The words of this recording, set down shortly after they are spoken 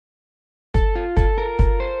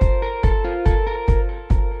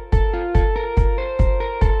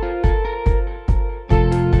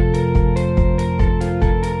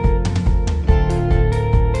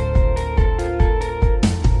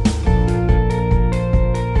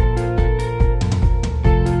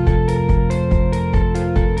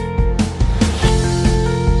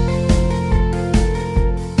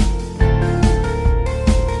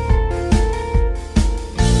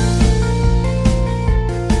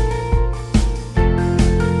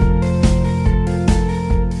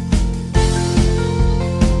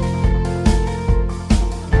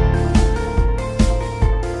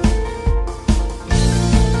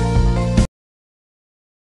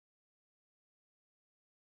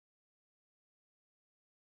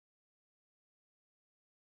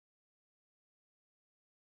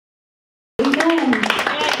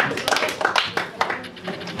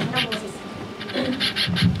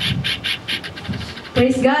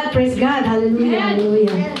Praise God. Hallelujah,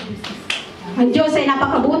 hallelujah. Ang Diyos ay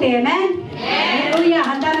napakabuti, amen? Hallelujah.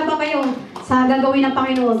 Handa na ba kayo sa gagawin ng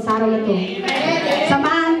Panginoon sa araw na ito?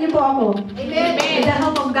 Samahan niyo po ako. With the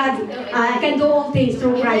help of God, I can do all things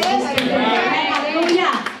through Christ.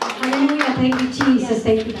 Hallelujah. Hallelujah. Thank you, Jesus.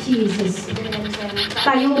 Thank you, Jesus.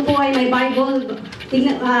 Tayo po ay may Bible.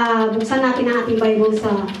 Buksan natin ang ating Bible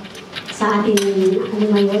sa ating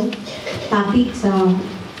topic sa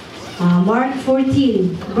Mark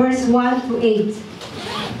 14, verse 1 to 8.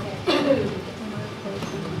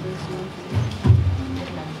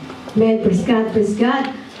 Amen. Praise God, praise God.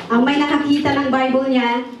 Ang may nakakita ng Bible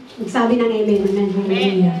niya, magsabi ng amen. Amen.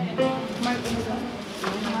 Hallelujah.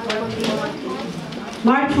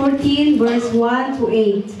 Mark 14, verse 1 to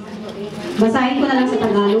 8. Basahin ko na lang sa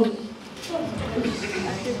Tagalog.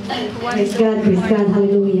 Praise God, praise God.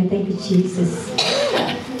 Hallelujah. Thank you, Jesus.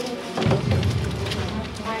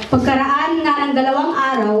 Pagkaraan nga ng 2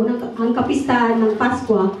 araw ang kapistahan ng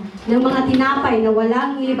Paskwa ng mga tinapay na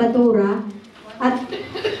walang libadura at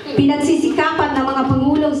pinagsisikapan ng mga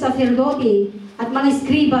pangulong saserdote at mga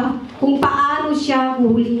eskriba kung paano siya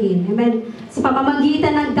huhulihin. Amen. Sa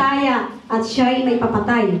pamamagitan ng daya at siya'y may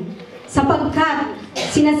papatay. Sapagkat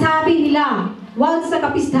sinasabi nila, wag sa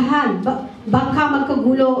kapistahan, baka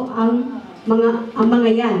magkagulo ang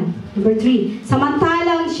mga yan. Number 3.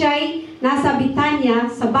 Samantalang siya'y nasa Bitanya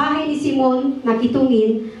sa bahay ni Simon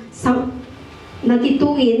nakitungin,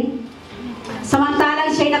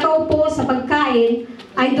 samantalang siya'y nakaupo sa pagkain,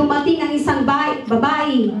 ay dumating ang isang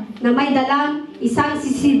babae na may dalang isang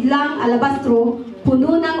sisidlang alabastro,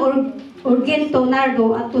 puno ng orgento,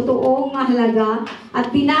 nardo at totoong halaga,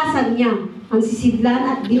 at binasag niya ang sisidlan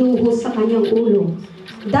at binuhos sa kanyang ulo.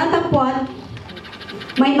 Datapwat,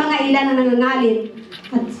 may mga ilan na nangangalit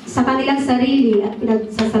at sa kanilang sarili at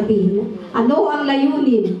pinagsasabihin, ano ang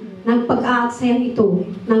layunin ng pag-aaksayang ito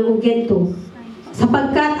ng ugento?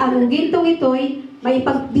 Sapagkat ang ugentong ito'y may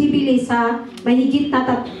pagbibili sa mahigit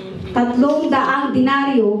na 300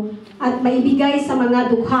 denaryo at maibigay sa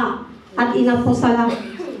mga dukha at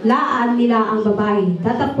inaposalaan nila ang babae.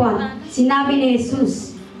 Datapwat, sinabi ni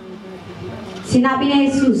Jesus,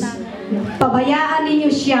 pabayaan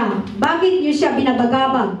ninyo siya. Bakit niyo siya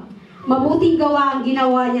binabagabag? Mabuting gawa ang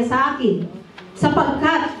ginawa niya sa akin.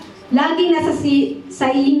 Sapagkat laging nasa sa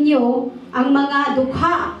inyo ang mga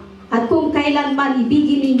dukha, at kung kailanman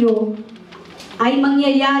ibigin ninyo, ay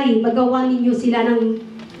mangyayari, magawa ninyo sila ng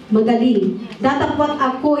magaling. Datapwat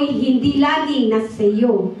ako'y hindi laging nasa sa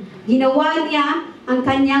iyo. Ginawa niya ang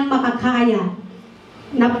kanyang makakaya.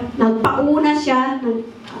 Nagpauna siya,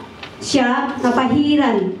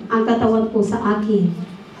 napahiran ang katawan ko sa akin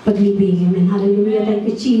paglibing. Amen. Hallelujah. Thank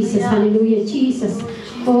you, Jesus. Hallelujah, Jesus.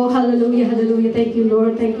 Oh, hallelujah, hallelujah. Thank you,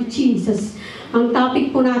 Lord. Thank you, Jesus. Ang topic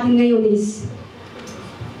po natin ngayon is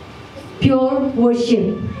pure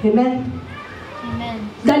worship. Amen. Amen.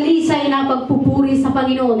 Dalisay na pagpupuri sa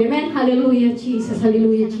Panginoon. Amen. Hallelujah, Jesus.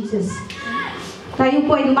 Hallelujah, Jesus. Tayo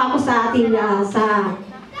po ay dumako sa ating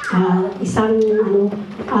isang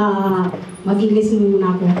mag-English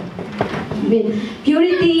muna ako. Amen.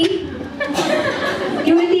 Purity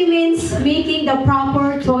means making the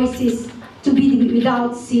proper choices to be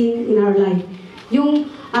without sin in our life.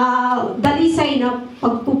 Yung dalisay na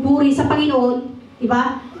pagpupuri sa Panginoon, di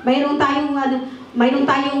ba? Mayroon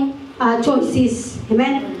tayong choices,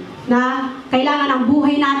 amen? Na kailangan ang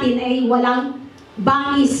buhay natin ay walang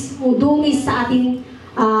bangis o dungis sa ating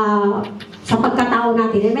sa pagkatao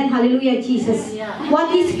natin. Amen? Hallelujah, Jesus.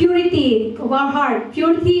 What is purity of our heart?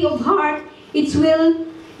 Purity of heart, it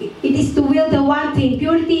is to will the one thing.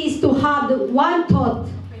 Purity is to have the one thought.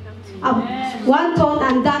 One thought,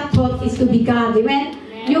 and that thought is to be God. Amen?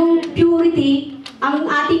 Yung purity, ang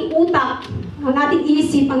ating utak, ang ating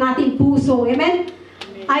isip, ang ating puso, amen?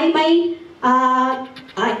 Ay may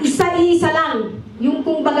isa-isa lang. Yung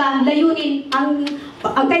kumbaga layunin, ang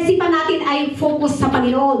kaisipan natin ay focus sa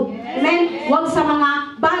Panginoon. Amen? Huwag sa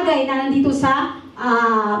mga bagay na nandito sa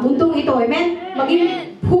mundong ito. Amen?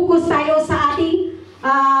 Maging focus tayo sa ating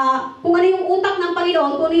kung ano yung utak ng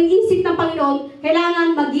Panginoon, kung ano yung isip ng Panginoon,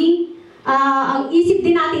 kailangan maging ang isip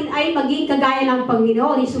din natin ay maging kagaya ng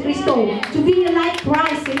Panginoon, Hesus Kristo. To be like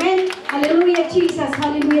Christ. Amen? Hallelujah, Jesus.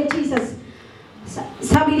 Hallelujah, Jesus.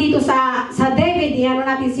 Sabi dito sa David, ano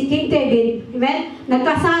natin si King David. Amen?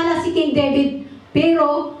 Nagkasala si King David,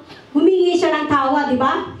 pero humingi siya ng tawa, di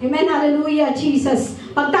ba? Amen? Hallelujah, Jesus.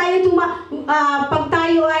 Pag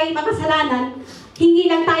tayo ay makasalanan, hingi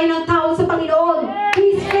lang tayo ng tawag sa Panginoon.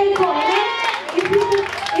 He is faithful. Amen?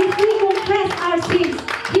 If we confess our sins,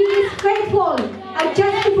 He is faithful and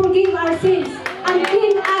just to forgive our sins and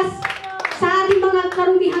clean us sa ating mga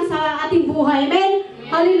karumihan sa ating buhay. Amen?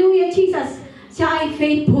 Hallelujah, Jesus. Siya ay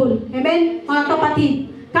faithful. Amen, mga kapatid.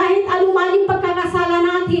 Kahit ano man yung pagkakasala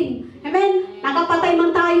natin. Amen. Nakapatay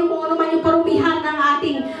man tayo kung ano man yung karumihan ng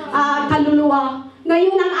ating kaluluwa.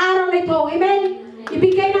 Ngayon ang araw na ito. Amen.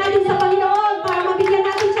 Ibigay natin sa Panginoon para mabigyan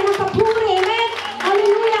natin siya ng papuri. Amen.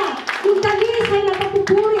 Hallelujah. Yung tagisay na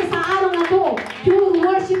papupuri sa araw na ito. Pure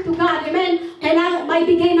worship to God. Amen. Kailangan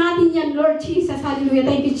maibigay natin yan, Lord Jesus. Hallelujah.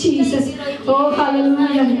 Thank you, Jesus. Oh,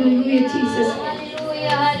 hallelujah. Hallelujah, Jesus.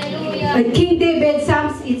 King David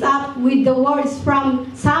sums it up with the words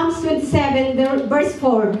from Psalms 27, verse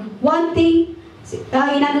 4. One thing,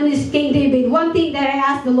 King David, one thing that I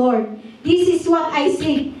ask the Lord, this is what I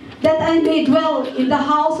seek, that I may dwell in the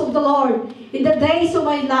house of the Lord in the days of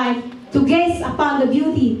my life, to gaze upon the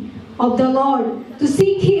beauty of the Lord, to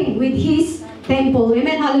seek Him with His temple.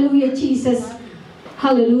 Amen. Hallelujah, Jesus.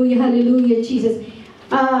 Hallelujah, hallelujah, Jesus.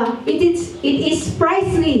 It is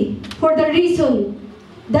precisely for the reason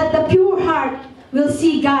that the pure heart will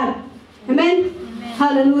see God. Amen?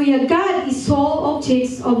 Hallelujah. God is sole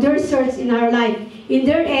objects of their search in our life, in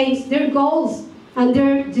their aims, their goals, and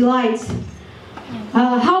their delights.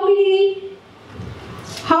 How may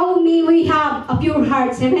we have a pure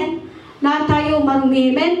heart? Amen? Lahat tayo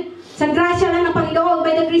marumi. Amen? Sa grasya lang ng Panginoon,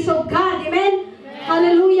 by the grace of God. Amen?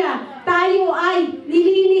 Hallelujah. Tayo ay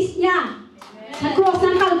nilinis niya. Sa cross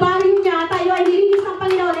ng Kalbaryo niya, tayo ay nilinis ng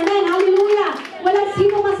Panginoon. Amen? Hallelujah. Walang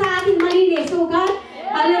sino man sa atin malinis. So God,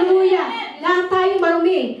 hallelujah. Lahat tayo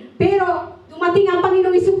marumi. Pero dumating ang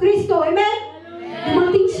Panginoong Jesucristo. Amen?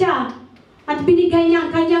 Dumating siya at binigay niya ang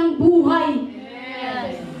kanyang buhay.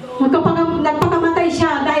 Nagpakamatay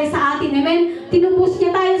siya dahil sa atin. Amen? Tinubos niya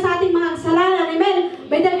tayo sa ating mga kasalanan. Amen?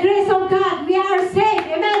 By the grace of God, we are saved.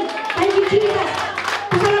 Amen? Thank you, Jesus.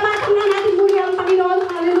 Pasalamatan na natin muli ang Panginoon.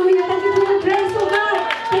 Hallelujah. Thank you for the grace of God.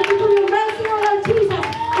 Thank you for your mercy, O Lord Jesus.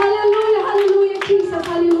 Hallelujah, hallelujah, Jesus.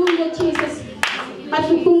 Hallelujah, Jesus. At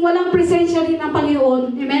kung walang presensya rin ng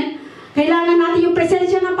Panginoon, amen? Kailangan natin yung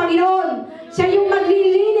presensya ng Panginoon. Siya yung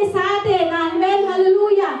maglilinis sa atin. Amen?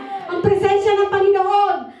 Hallelujah. Ang presensya ng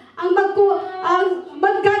Panginoon ang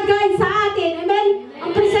mag-guide sa atin. Amen?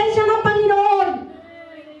 Ang presensya ng Panginoon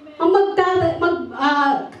ang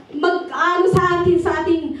mag-ano sa atin sa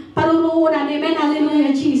ating paruruunan. Amen?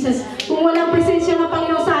 Hallelujah, Jesus. Kung walang presensya ng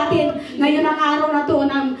Panginoon sa atin, ngayon ang araw na to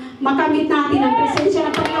nang makamit natin ang presensya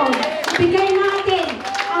ng Panginoon. Bigay natin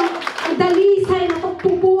ang dalisay na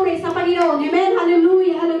pagpupuri sa Panginoon. Amen?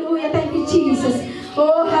 Hallelujah, hallelujah. Thank you, Jesus.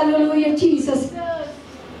 Oh, hallelujah, Jesus.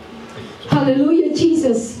 Hallelujah,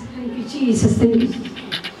 Jesus. Thank you, Jesus. Thank you.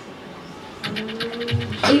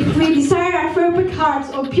 If we desire a perfect hearts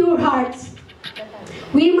or pure hearts,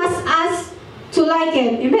 we must ask to like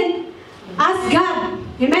it. Amen? Ask God.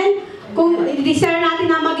 Amen? Kung desire natin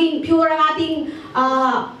na maging pure ang ating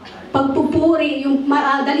pagpupuri, yung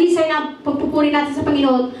dalisay na pagpupuri natin sa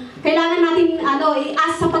Panginoon, kailangan natin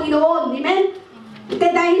i-ask sa Panginoon. Amen?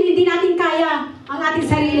 Dahil hindi natin kaya ang ating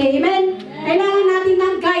sarili. Amen? Kailangan natin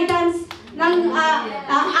ng guidance, ng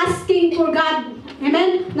asking for God.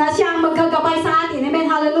 Amen? Na siya ang maggagabay sa atin. Amen?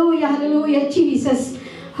 Hallelujah, hallelujah, Jesus.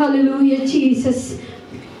 Hallelujah, Jesus.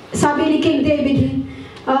 Sabi ni King David,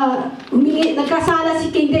 nagkasala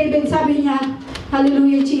si King David, sabi niya,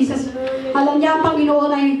 hallelujah, Jesus. Alam niya ang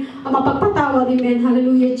Panginoon ay mapagpatawad. Amen?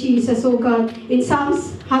 Hallelujah, Jesus, oh God. In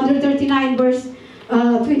Psalms 139, verse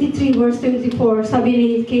 23, verse 24, sabi ni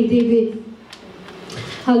King David,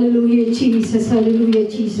 hallelujah, Jesus. Hallelujah,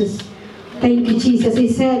 Jesus. Thank you, Jesus. He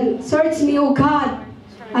said, search me, O God,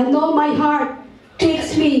 and know my heart.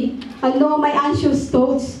 Teach me, and know my anxious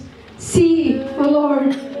thoughts. See, O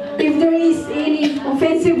Lord, if there is any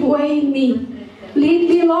offensive way in me. Lead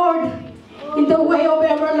me, Lord, in the way of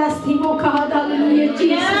everlasting, O God. Hallelujah,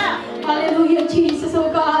 Jesus. Hallelujah, Jesus, O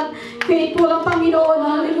God. Faithful ang Panginoon.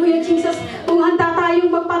 Hallelujah, Jesus. Kung handa tayong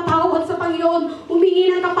magpatawad sa Panginoon,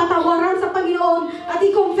 humingi ng kapatawaran sa Panginoon, at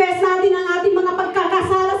i-confess natin ang ating mga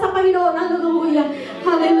pagkakasala sa Panginoon. Hallelujah.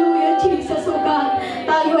 Hallelujah, Jesus, O God.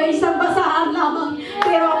 Tayo ay isang basahan lamang.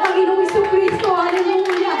 Pero ang Panginoong Jesucristo,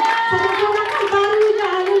 hallelujah. Sa dugo ng Kalbaryo niya,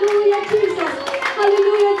 hallelujah, Jesus.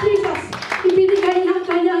 Hallelujah, Jesus. Ibinigay niya ang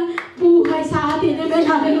kanyang buhay sa atin. Amen,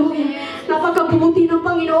 hallelujah. Napakabuti ng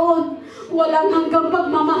Panginoon. Walang hanggang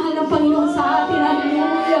pagmamahal ng Panginoon sa atin.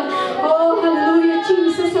 Hallelujah. Oh, hallelujah,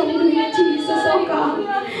 Jesus. Hallelujah, Jesus. Oh, God.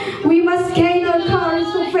 We must gain our courage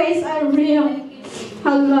to face our real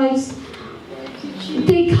lives.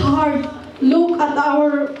 Take heart. Look at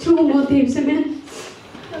our true motives. Amen.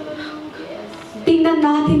 Tingnan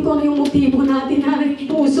natin kung ano yung motibo natin na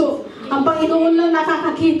puso. Ang Panginoon lang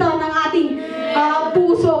nakakakita ng ating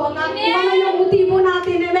puso. Kung ano yung motibo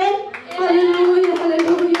natin. Amen. Hallelujah,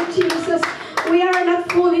 hallelujah, Jesus. We are not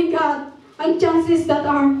God, ang chances that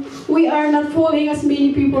we are not falling as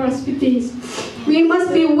many people as we think. We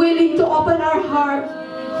must be willing to open our heart,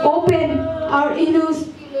 open our inmost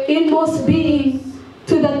being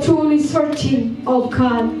to the truly searching of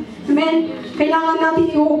God. Amen? Kailangan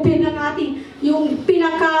natin i-open ang ating, yung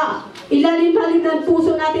pinaka-ilalim-lalim ng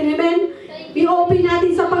puso natin. Amen? I-open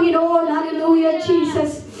natin sa Panginoon. Hallelujah,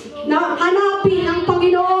 Jesus. Na hanapin ang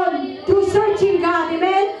Panginoon through searching God.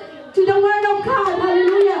 Amen? To the Word of God.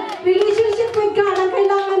 Hallelujah. Relationship with God ang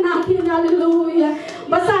kailangan natin. Hallelujah.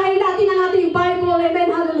 Basahin natin ang ating Bible. Amen.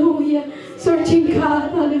 Hallelujah. Searching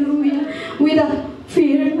God. Hallelujah. With a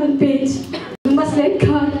fear and pain. We must let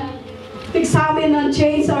God examine and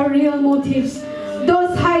change our real motives.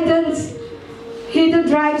 Those hidden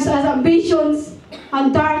drives as ambitions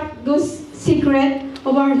and dark, those secret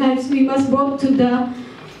of our lives, we must bring to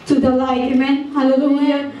the light. Amen.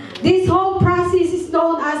 Hallelujah. This whole process is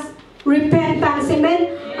known as repentance.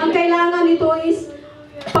 Amen. Ang kailangan nito is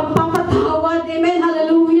pagpapatawad. Amen.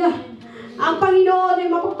 Hallelujah. Ang Panginoon ay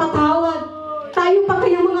mapapatawad. Tayo pa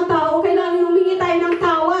kayang mga tao, kailangan humingi tayo ng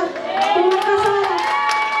tawad. Kung nagkasala,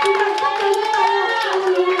 kung nagkakala tayo,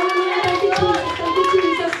 hallelujah. Thank you, Jesus. Thank you,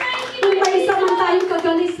 Jesus. Kung may isa man tayong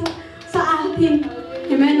kagalis sa atin.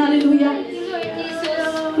 Amen. Hallelujah.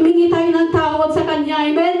 Humingi tayo ng tawad sa Kanya.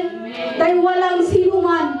 Amen. Dahil walang sino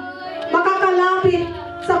man makakalapit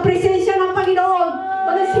sa presensya ng Panginoon.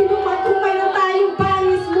 Walang sino man kung mayroon tayong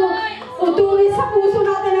bangis mo o tulis sa puso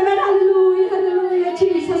natin. Amen. Hallelujah. Hallelujah.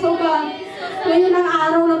 Jesus, oh God. Ngayon ang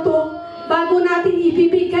araw na to, bago natin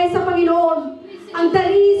ibibigay sa Panginoon ang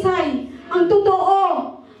dalisay, ang totoo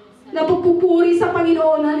na pagpupuri sa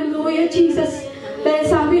Panginoon. Hallelujah, Jesus. Dahil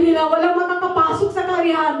sabi nila, walang makakapasok sa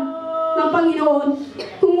karihan ng Panginoon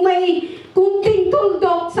kung may kunting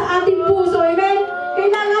tuldok sa ating puso. Amen?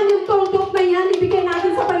 Kailangan yung tuldok na yan, ibigay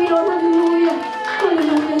natin sa Panginoon. Hallelujah.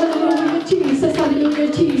 Hallelujah, hallelujah, Jesus. Hallelujah,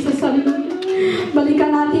 Jesus. Hallelujah.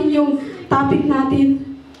 Balikan natin yung topic natin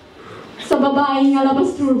sa babaeng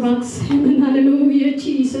alabaster box. Amen. Hallelujah,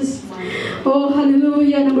 Jesus. Oh,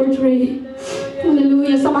 hallelujah. Number 3.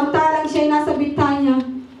 Hallelujah. Samantalang siya ay nasa bitanya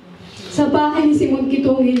sa bahay ni Simon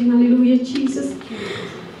Kitungin. Hallelujah, Jesus.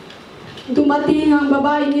 Dumating ang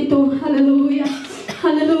babaeng ito. Hallelujah.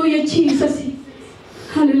 Hallelujah, Jesus.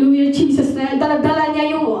 Hallelujah, Jesus. Dala-dala niya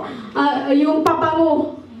yung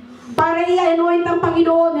pabango para i-anoint ang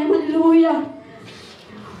Panginoon. Hallelujah.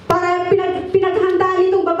 Para pinaghanda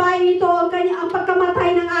nitong babaeng ito ang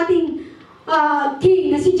pagkamatay ng ating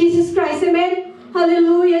King na si Jesus Christ. Amen?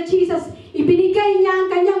 Hallelujah, Jesus. Ibinigay niya ang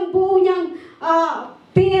kanyang buo niyang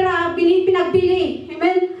pera, pinagbili.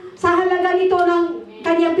 Amen? Sa halaga nito ng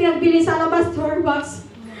kanyang pinagbili sa alabaster box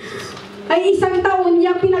ay isang taon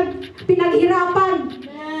niya pinaghirapan.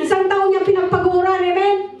 Isang taon niya pinagpaguran.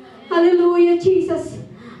 Amen? Hallelujah, Jesus.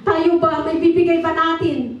 Tayo ba, may bibigay ba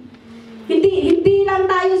natin? Hindi lang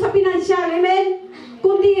tayo sa pinansyal, amen?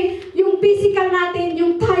 Kundi yung physical natin,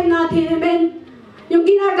 yung time natin, amen? Yung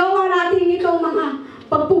ginagawa natin itong mga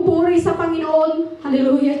pagpupuri sa Panginoon.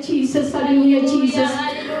 Hallelujah, Jesus. Hallelujah, Jesus.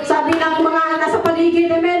 Sabi ng mga nasa paligid,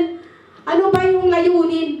 amen? Ano ba yung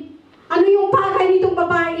layunin? Ano yung bagay nitong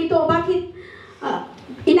babae ito? Bakit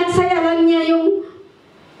inaksaya lang niya yung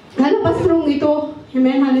alabastrong ito?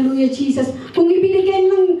 Amen? Hallelujah, Jesus. Kung ibinigay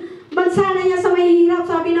ng mansana niya sa mahihirap,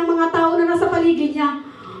 sabi ng mga tao na nasa paligid niya.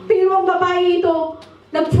 Pero ang babae ito,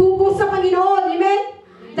 nag-focus sa Panginoon. Amen?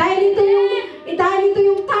 Dahil ito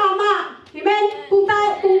yung tama. Amen? Kung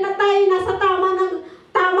tayo nasa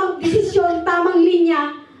tamang desisyon, tamang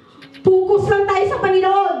linya, focus lang tayo sa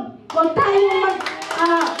Panginoon.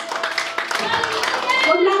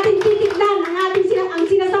 Huwag natin titignan ang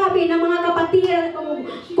sinasabi ng mga kapatid,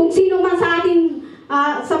 kung sino man sa atin,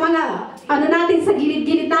 sa mga sa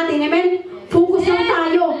gilid-gilid natin. Amen? Focus lang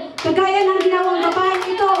tayo. Kagaya ng ginawang babae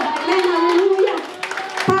ito. Amen? Hallelujah.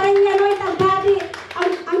 Parang i-anoint ang body,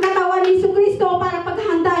 ang katawan ni Jesucristo para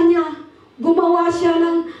paghanda niya. Gumawa siya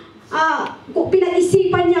ng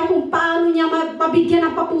pinag-isipan niya kung paano niya mabigyan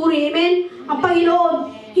ng papuri. Amen? Ang Panginoon.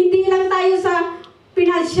 Hindi lang tayo sa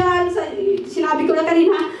pinansyal, sinabi ko na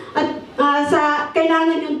kanina, at sa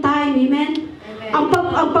kailangan yung time. Amen? Ang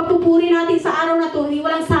pagpupuri natin sa araw na to,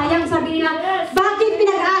 walang sayang. Sabi nila, bakit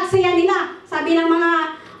pinag-aaksaya nila? Sabi ng mga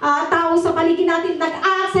tao sa paligid natin,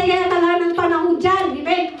 nag-aaksaya talaga ng panahon dyan.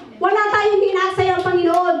 Amen? Wala tayong inaaksaya ang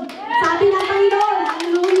Panginoon. Sabi ng Panginoon,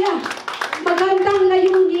 hallelujah, magandang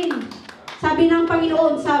layunin. Sabi ng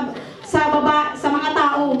Panginoon sa mga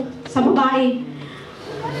tao, sa babae,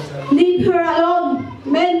 leave her alone.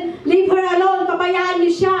 Amen? Leave her alone. Pabayaan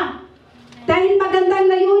niyo siya. Dahil magandang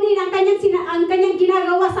layunin ang kanyang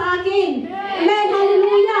ginagawa sa akin. Amen.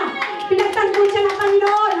 Hallelujah. Pinagtanggol siya ng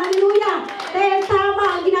Panginoon. Hallelujah.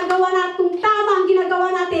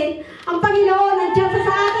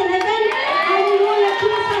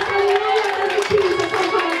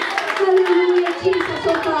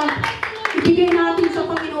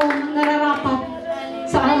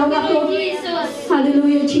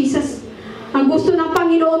 Ang gusto ng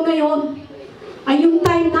Panginoon ngayon ay yung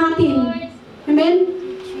time natin. Amen?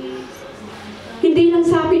 Hindi lang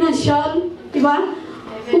sa pinansyal, di ba?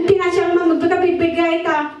 Kung pinansyal man, magkakabibigay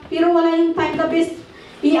ka, pero wala yung time, the best,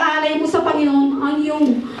 ialay mo sa Panginoon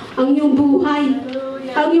ang iyong buhay,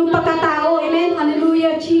 ang iyong pagkatao. Amen?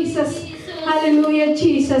 Hallelujah, Jesus. Hallelujah,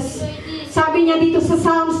 Jesus. Sabi niya dito sa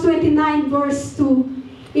Psalms 29 verse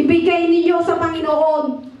 2, ibigay ninyo sa Panginoon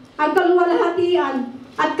ang kaluwalhatian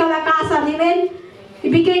at kalakasan. Amen?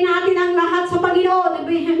 Ibigay natin ang lahat sa Panginoon.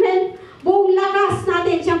 Amen? Buong lakas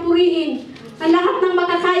natin siyang purihin. Ang lahat ng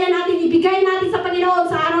makakaya natin, ibigay natin sa Panginoon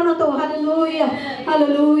sa araw na to. Hallelujah.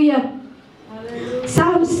 Hallelujah.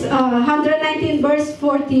 Psalms 119 verse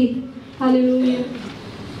 40. Hallelujah.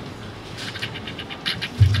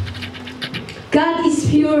 God is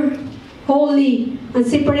pure, holy, and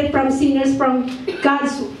separate from sinners from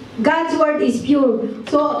God's word is pure.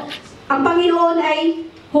 So, ang Panginoon ay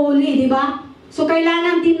holy, di ba? So,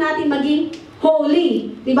 kailangan din natin maging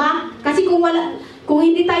holy, di ba? Kasi kung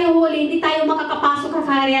hindi tayo holy, hindi tayo makakapasok sa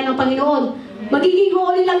kaharian ng Panginoon. Magiging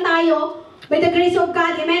holy lang tayo by the grace of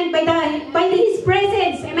God, amen? By His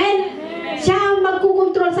presence, amen? Siya ang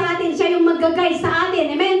magkukontrol sa atin, siya yung mag-guide sa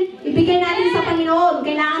atin, amen? Ibigay natin sa Panginoon.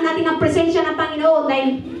 Kailangan natin ang presensya ng Panginoon dahil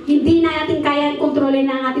hindi na natin kaya kontrolin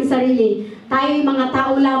ang ating sarili. Tayo yung mga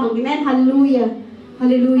tao lamang, amen? Hallelujah.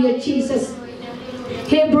 Hallelujah, Jesus.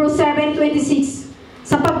 Hebrews 7:26,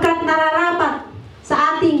 sapagkat nararapat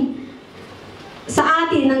sa atin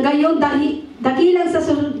ng gayon dakilang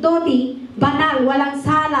saserdote, banal, walang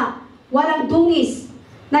sala, walang dungis,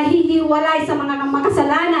 nahihiwalay sa mga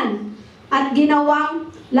makasalanan, at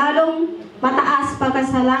ginawang lalong mataas pagka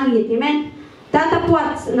sa langit. Amen?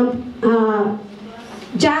 Datapwat,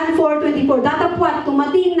 John 4:24, datapwat,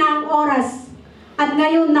 tumating na ang oras, at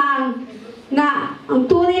ngayon na ang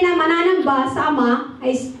tunay na mananamba sa Ama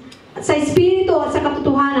ay sa Espiritu at sa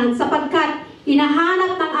katotohanan, sapagkat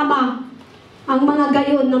hinahanap ng Ama ang mga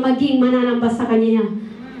gayon na maging mananamba sa Kanya.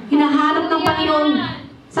 Hinahanap ng Panginoon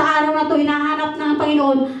sa araw na to, hinahanap ng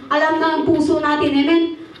Panginoon. Alam ng puso natin, amen?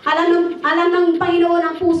 Alam ng Panginoon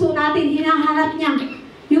ang puso natin, hinahanap niya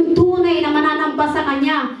yung tunay na mananamba sa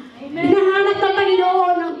Kanya. Hinahanap ng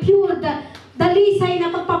Panginoon ang pure, dalisay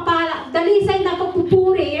na pagpapala, dalisay na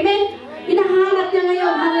pagpupuri, amen? Hinahanap niya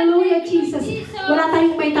ngayon. Hallelujah, Jesus. Wala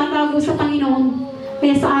tayong may tatago sa Panginoon.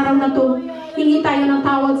 Kaya sa araw na to, hingi tayo ng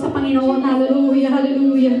tawag sa Panginoon. Hallelujah,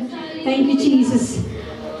 hallelujah. Thank you, Jesus.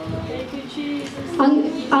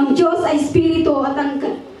 Ang Diyos ay Espiritu at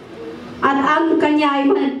ang Kanya ay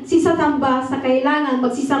magsisasamba sa kailangan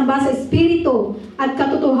magsisamba sa Espiritu at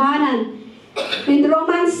katotohanan. In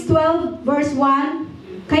Romans 12 verse 1,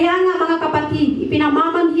 kaya nga mga kapatid,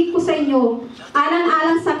 ipinamamanhik ko sa inyo,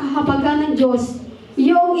 alang-alang sa kahabagan ng Diyos,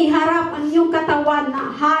 iyong iharap ang iyong katawan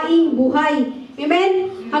na haing buhay. Amen?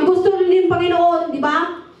 Ang gusto rin ng Panginoon, di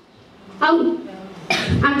ba? Ang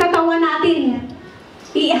katawan natin,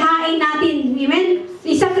 ihain natin. Amen?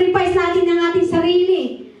 I-sacrifice natin ang ating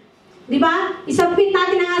sarili. Di ba? I-submit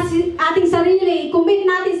natin ang ating sarili. I-commit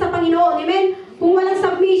natin sa Panginoon. Amen? Kung walang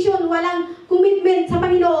submission, walang commitment sa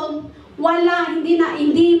Panginoon,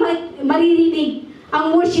 hindi maririnig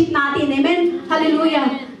ang worship natin. Amen?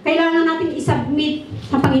 Hallelujah. Kailangan natin i-submit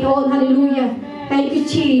sa Panginoon. Hallelujah. Thank you,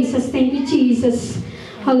 Jesus. Thank you, Jesus.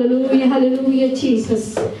 Hallelujah. Hallelujah,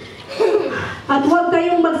 Jesus. At huwag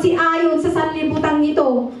kayong magsiayon sa sanlibutan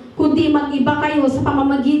nito, kundi mag-iba kayo sa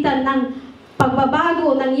pamamagitan ng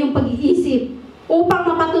pagbabago ng iyong pag-iisip upang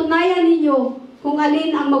mapatunayan ninyo kung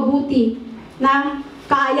alin ang mabuti na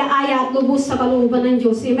kaaya-aya at lubos sa kalooban ng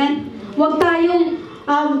Diyos. Amen? Huwag tayong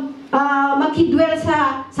makidwell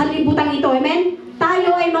sa sanlibutan ito. Amen?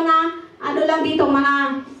 Tayo ay mga, lang dito, mga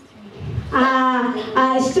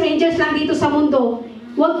strangers lang dito sa mundo.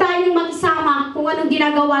 Huwag tayong magsama kung anong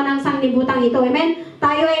ginagawa ng sanlibutan ito. Amen?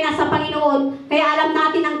 Tayo ay nasa Panginoon, kaya alam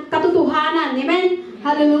natin ang katotohanan. Amen?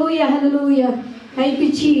 Hallelujah, hallelujah. Thank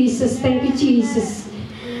you, Jesus. Thank you, Jesus.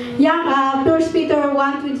 1 Peter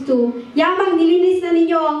 1:22, yamang nilinis na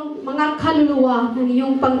ninyo ang mga kaluluwa ng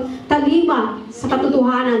iyong pagtalima sa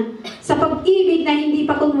katotohanan, sa pag-ibig na hindi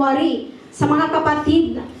pa kunwari sa mga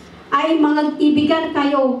kapatid, ay mga ibigan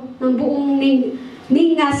kayo ng buong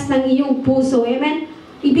ningas ng iyong puso. Amen?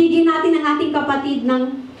 Ibigin natin ang ating kapatid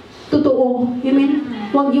ng totoo. Amen?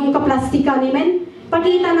 Huwag yung kaplastikan. Amen?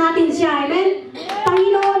 Pakita natin siya. Amen?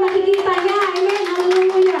 Panginoon, nakikita niya. Amen?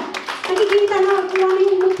 Hallelujah. Nakikita na kung ano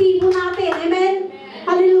yung motibo natin. Amen?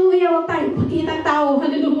 Hallelujah. Huwag tayong pakitang tao.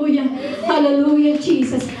 Hallelujah. Hallelujah,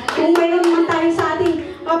 Jesus. Kung mayroon naman tayo sa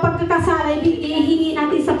ating pagkakasala, ihihingi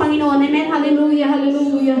natin sa Panginoon. Amen? Hallelujah.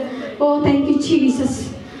 Hallelujah. Oh, thank you,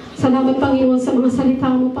 Jesus. Salamat, Panginoon, sa mga salita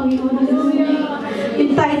mo, Panginoon. Hallelujah.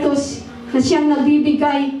 In Titus, na siyang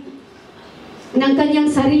nagbibigay ng kanyang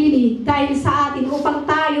sarili dahil sa atin upang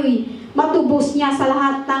tayo'y matubos niya sa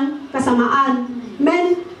lahat ng kasamaan.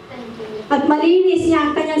 Amen? At malinis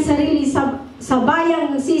niya ang kanyang sarili sa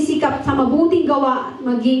bayang nagsisikap sa mabuting gawa at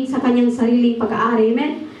maging sa kanyang sariling pag-aari.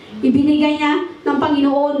 Amen? Ibinigay niya ng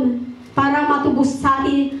Panginoon para matubos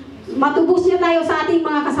niya tayo sa ating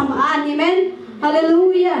mga kasamaan. Amen?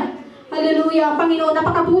 Hallelujah! Hallelujah! Panginoon,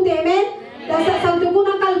 napakabuti. Amen? Sa dugo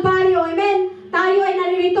ng Kalbaryo. Amen? Tayo ay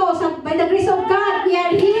naririto. By the grace of God, we are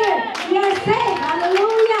here. We are saved.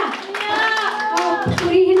 Hallelujah!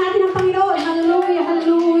 Purihin natin ang Panginoon. Hallelujah!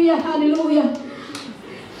 Hallelujah! Hallelujah!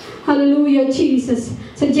 Hallelujah, Jesus.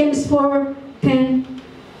 Sa James 4:10,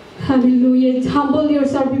 hallelujah. Humble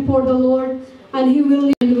yourself before the Lord and He will,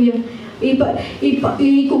 hallelujah.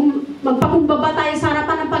 Magpakumbaba tayo sa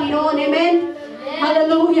harapan ng Panginoon. Amen?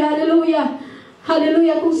 Hallelujah, hallelujah.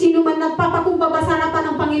 Hallelujah. Kung sino man nagpapakumbaba sa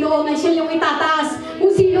harapan ng Panginoon, ay siya yung itataas.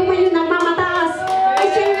 Kung sino man yung nagmamataas, ay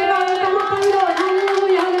siya yung ibawakan ng Panginoon.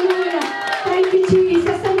 Hallelujah, hallelujah. Thank you,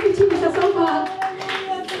 Jesus. Thank you, Jesus. Oh God.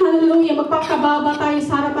 Hallelujah. Magpapakababa tayo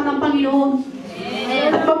sa harapan ng Panginoon.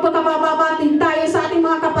 At magpapakababa din tayo sa ating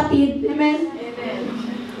mga kapatid. Amen?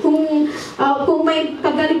 Kung may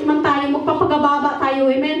kagalit man tayo, magpapakababa tayo.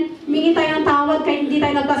 Amen? Humingi tayo ng tawad kahit hindi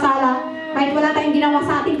tayo nagkasala. Kahit wala tayong ginawa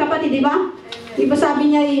sa ating kapatid, di ba? Di ba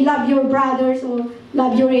sabi niya, love your brothers or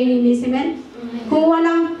love your enemies. Amen? Kung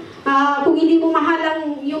hindi mo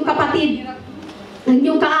mahalang yung kapatid,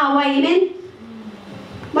 yung kaaway. Amen?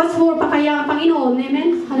 Mas more pa kaya ang Panginoon.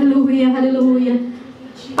 Amen? Hallelujah, hallelujah.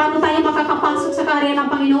 Paano tayo makakapasok sa karya ng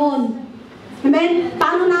Panginoon? Amen?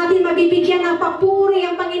 Paano natin mabibigyan ng papuri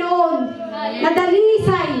ang Panginoon?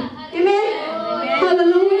 Nadalisay. Amen?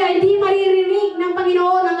 Hallelujah. Hindi maririnig ng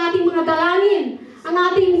Panginoon ang ating mga dalangin, ang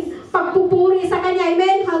ating pagpupuri sa Kanya.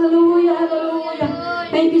 Amen? Hallelujah, hallelujah.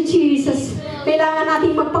 Thank you, Jesus. Kailangan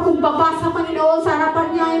natin magpakumbaba sa Panginoon sa harapan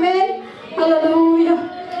niya. Amen? Hallelujah.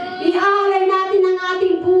 Ialay natin ang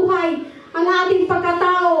ating buhay, ang ating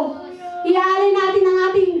pagkatao. Ialay natin ang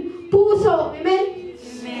ating puso. Amen?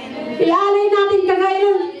 Ialay natin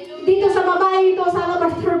kagaya dito sa babae ito sa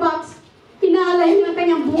alabaster box. Inalay niya ang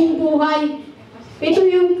kanyang buong buhay. Ito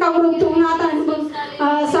yung kaurugtong natin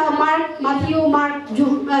sa Matthew, Mark,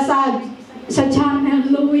 sa John.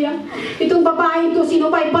 Hallelujah. Itong babae ito,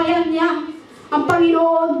 sinubaybayan niya ang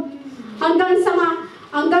Panginoon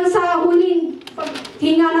hanggang sa huling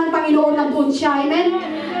paghinga ng Panginoon nandun siya. Amen?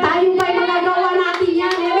 Tayo ba'y magagawa natin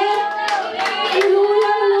yan? Amen?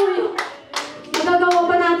 Hallelujah, hallelujah. Magagawa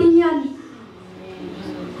ba natin yan?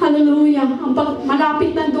 Hallelujah.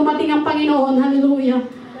 Malapit na dumating ang Panginoon. Hallelujah.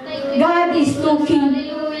 God is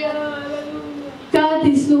looking. God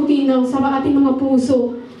is looking now sa ating mga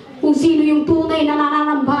puso. Kung sino yung tunay na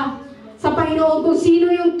nananamba sa Panginoon. Kung sino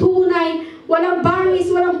yung tunay, walang bangis,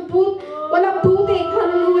 walang putik.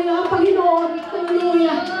 Hallelujah. Panginoon.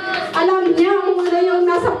 Hallelujah. Alam niya kung ano yung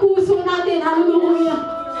nasa puso natin. Hallelujah.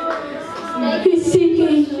 He's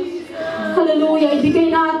seeking. Hallelujah. Ibigay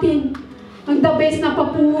natin ang the best na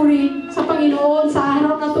papuri sa Panginoon sa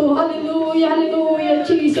araw na to. Hallelujah. Hallelujah.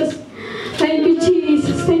 Jesus. Thank you,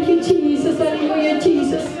 Jesus. Thank you, Jesus. Hallelujah,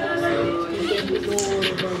 Jesus.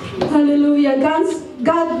 Hallelujah.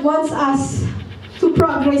 God wants us to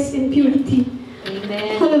progress in purity.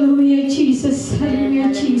 Amen. Hallelujah, Jesus. Hallelujah,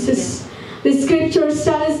 Jesus. The scriptures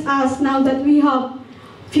tells us now that we have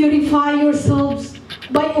purified yourselves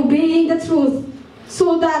by obeying the truth,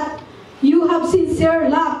 so that you have sincere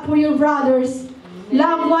love for your brothers.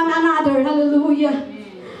 Love one another. Hallelujah.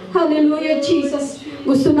 Hallelujah, Jesus.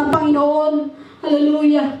 Gusto ng Panginoon.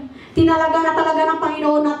 Hallelujah. Tinalaga na talaga ng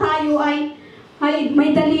Panginoon na tayo ay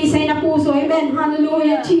may dalisay na puso. Amen.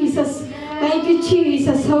 Hallelujah, Jesus. Thank you,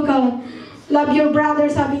 Jesus. Oh God. Love your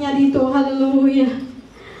brother, sabi niya dito. Hallelujah.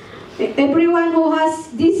 Everyone who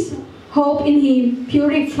has this hope in Him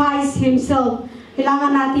purifies himself.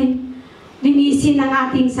 Kailangan natin linisin ang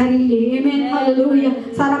ating sarili. Amen. Hallelujah.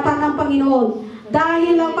 Sa harapan ng Panginoon.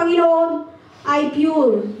 Dahil ang Panginoon ay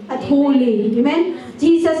pure at holy. Amen.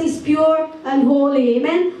 Jesus is pure and holy.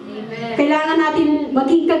 Amen. Amen. Kailangan natin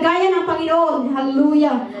maging kagaya ng Panginoon.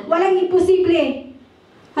 Hallelujah. Walang imposible.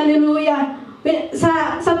 Hallelujah.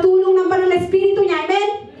 Sa tulong ng banal na Espiritu niya. Amen.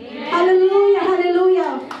 Hallelujah.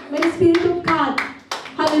 Hallelujah. By the Spirit of God.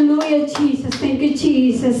 Hallelujah, Jesus. Thank you,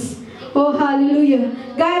 Jesus. Oh, hallelujah.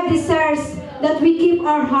 God desires that we keep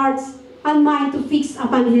our hearts and mind to fix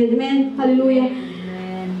upon Him. Amen. Hallelujah.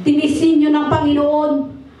 Tinisin nyo ng Panginoon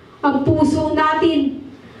ang puso natin,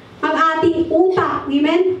 ang ating utak.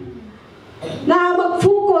 Amen. Na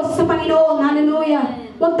mag-focus sa Panginoon. Hallelujah.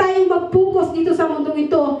 Huwag tayo sa mundong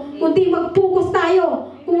ito, kundi mag-focus tayo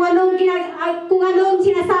kung anong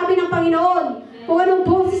sinasabi ng Panginoon, kung anong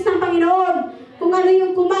boses ng Panginoon, kung ano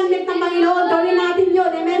yung commandment ng Panginoon, gawin natin yun.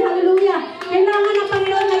 Amen, hallelujah. Kailangan ng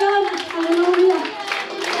Panginoon ngayon, hallelujah.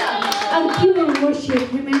 Ang pure worship,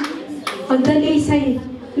 amen. Ang dalisay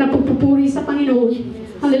na pagpupuri sa Panginoon,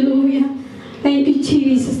 hallelujah. Thank you,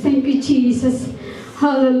 Jesus. Thank you, Jesus.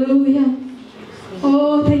 Hallelujah.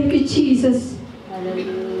 Oh, thank you, Jesus.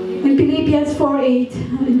 In Philippians 4:8,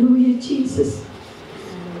 hallelujah, Jesus.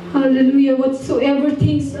 Hallelujah. Whatsoever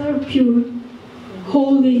things are pure,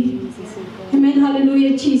 holy. Amen,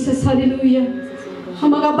 hallelujah, Jesus. Hallelujah.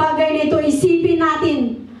 Ang mga bagay na ito, isipin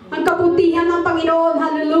natin ang kabutihan ng Panginoon.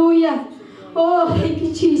 Hallelujah. Oh, thank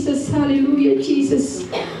you, Jesus. Hallelujah, Jesus.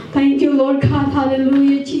 Thank you, Lord God.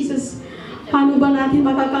 Hallelujah, Jesus. Paano ba natin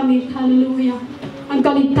makakamit? Hallelujah. Ang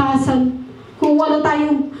kaligtasan. Kung wala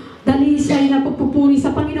tayong dalisay na pagpupuri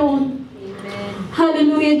sa Panginoon. Amen.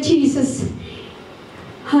 Hallelujah, Jesus.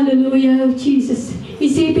 Hallelujah, Jesus.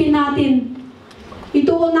 Isipin natin.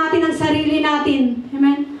 Ituon natin ang sarili natin.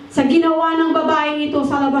 Amen. Sa ginawa ng babaeng ito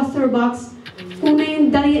sa alabaster box. Kung na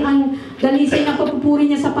yung dalisay na pagpupuri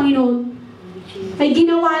niya sa Panginoon. Ay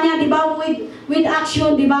ginawa niya, di ba? With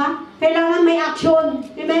action, di ba? Kailangan may action.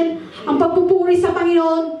 Amen. Ang pagpupuri sa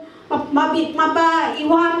Panginoon,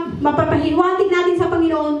 mapapahiwatig natin sa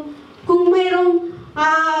Panginoon kung mayroong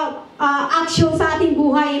action sa ating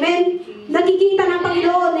buhay. Amen. Nakikita ng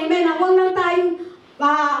Panginoon. Amen. Huwag lang tayong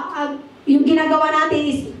yung ginagawa natin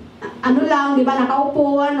is ano lang, di ba?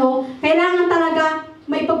 Nakaupo, ano. Kailangan talaga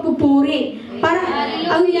may pagpupuri. Para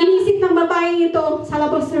ang inisip ng babaeng ito sa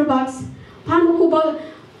alabaster box, paano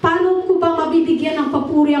ko ba mabibigyan ng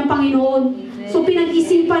papuri ang Panginoon? So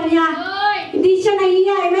pinag-isipan niya. Hindi siya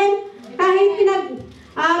nahiya, amen? Kahit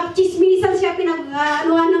chismisan siya,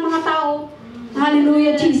 anuhan ng mga tao.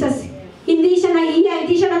 Hallelujah, Jesus. Hindi siya nahiya,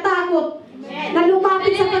 hindi siya natakot. Na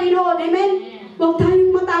lumapit sa Panginoon, amen? Huwag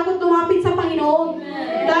tayong matakot lumapit sa Panginoon.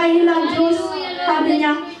 Dahil ang Diyos, sabi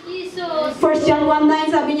niya, 1 John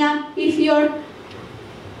 1:9, sabi niya, if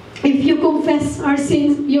you confess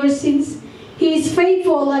your sins, He is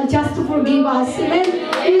faithful and just to forgive us. Amen?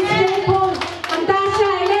 He is faithful. Handa siya,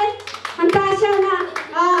 amen? Handa siya na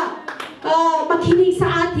maghinig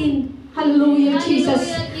sa atin. Hallelujah,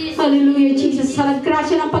 Jesus. Hallelujah, Jesus. Sa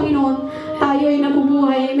grasya ng Panginoon, tayo ay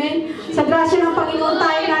nabubuhay. Amen? Sa grasya ng Panginoon,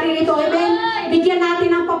 tayo naririto. Amen? Bigyan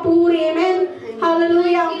natin ng papuri. Amen?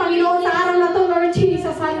 Hallelujah. Ang Panginoon sa araw na to, Lord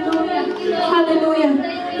Jesus. Hallelujah. Hallelujah.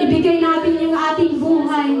 Ibigay natin yung ating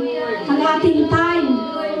buhay, ang ating time,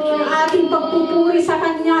 ang ating pagpupuri sa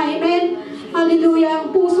Kanya. Amen? Hallelujah. Ang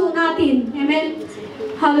puso natin. Amen?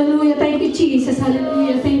 Hallelujah. Thank you, Jesus.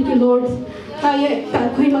 Hallelujah. Thank you, Lord.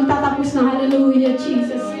 Tayo'y magtatapos na. Hallelujah,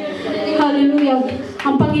 Jesus. Hallelujah.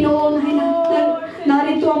 Ang Panginoon,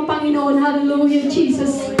 narito ang Panginoon. Hallelujah,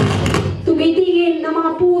 Jesus. Tumitingin ng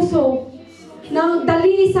mga puso ng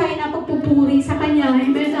dalisay na pagpupuri sa Kanya.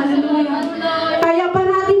 Amen. Hallelujah. Kaya pa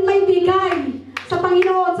natin may bigay sa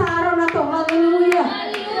Panginoon sa araw na to. Hallelujah.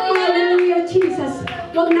 Hallelujah, Jesus.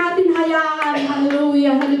 Huwag natin hayaan.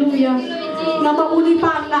 Hallelujah. Hallelujah. Na mauli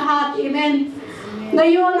pa ang lahat. Amen.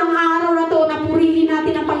 Ngayon, ang araw na to, napurihin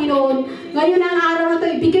natin ang Panginoon. Ngayon, ang araw na to,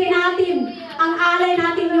 ibigay natin ang alay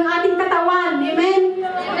natin, yung ating katawan. Amen?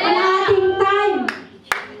 Ang ating time.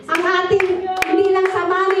 Ang ating, hindi lang sa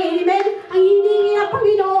money. Amen? Ang hiningi ng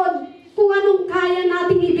Panginoon, kung anong kaya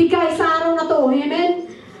natin ibigay sa araw na to. Amen?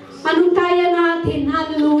 Anong kaya natin?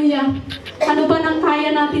 Hallelujah. Ano ba nang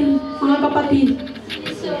kaya natin, mga kapatid?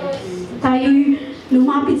 Tayo'y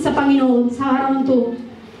lumapit sa Panginoon sa araw na to.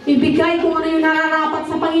 Ibigay kung ano yung nararapat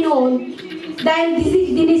sa Panginoon. Dahil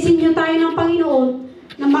dinisinyo tayo ng Panginoon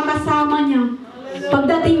na makasama niya.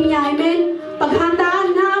 Pagdating niya, amen?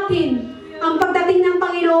 Paghandaan natin ang pagdating ng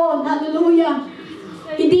Panginoon. Hallelujah.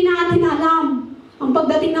 Hindi natin alam ang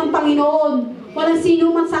pagdating ng Panginoon. Walang sino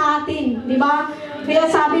man sa atin. Di ba? Kaya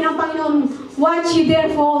sabi ng Panginoon, watch ye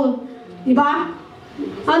therefore. Di ba?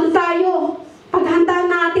 Ano tayo? Paghandaan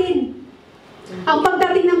natin ang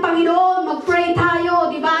pagdating ng Panginoon, mag-pray tayo,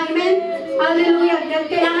 di ba? Amen? Hallelujah.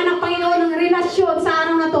 Kailangan ng Panginoon ng relasyon sa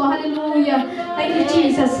araw na to. Hallelujah. Thank you,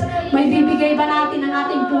 Jesus. May bibigay ba natin ang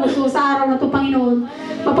ating puso sa araw na to, Panginoon?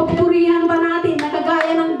 Mapapurihan ba natin na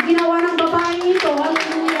kagaya ng ginawa ng babaeng ito?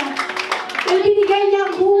 Hallelujah. Kaya binigay niya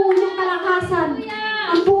ang buo niyang kalakasan,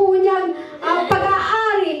 ang buo niyang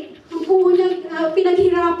pag-aari, ang buo niyang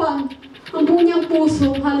pinaghirapan, ang buo niyang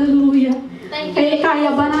puso. Hallelujah. Kaya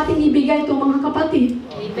kaya ba natin ibigay ito, mga kapatid?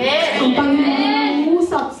 Amen. Ang Panginoon ang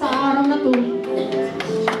usap sa araw na ito.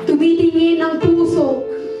 Tumitingin ng puso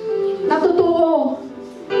na totoo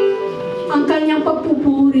ang kanyang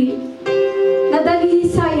pagpupuri. Na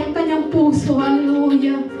Matalisay ang kanyang puso.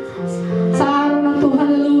 Hallelujah. Sa araw na to,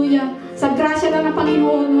 hallelujah. Sa grasya na ng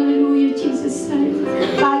Panginoon, hallelujah, Jesus.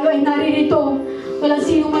 Tayo ay naririto. Walang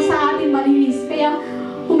sino man sa atin malinis. Kaya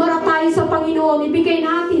humarap tayo sa Panginoon. Ibigay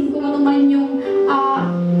natin kung ano man yung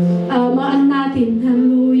maan natin.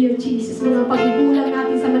 Hallelujah, Jesus. Mga pagkukulang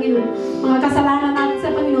natin sa Panginoon. Mga kasalanan natin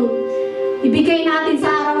sa Panginoon. Ibigay natin sa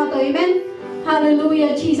araw na to. Amen?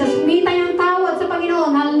 Hallelujah, Jesus. Humingi tayong tawad sa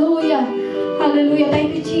Panginoon. Hallelujah. Hallelujah.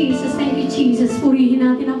 Thank you, Jesus. Thank you, Jesus. Purihin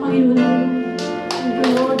natin ang Panginoon. Thank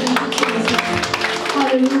you, Lord. Thank you, Jesus.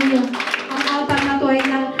 Hallelujah. Ang altar na to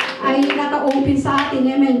ay naka-open sa atin.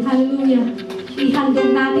 Amen. Hallelujah. Ihandog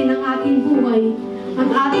natin ang ating buhay, ang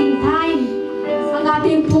ating time, ang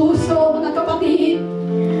ating puso, mga kapatid.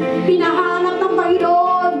 Pinahanap ng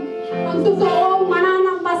Panginoon ang totoong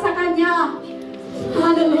mananamba sa Kanya.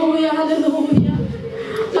 Hallelujah, hallelujah.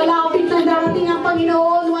 Malapit na darating ang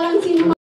Panginoon. Walang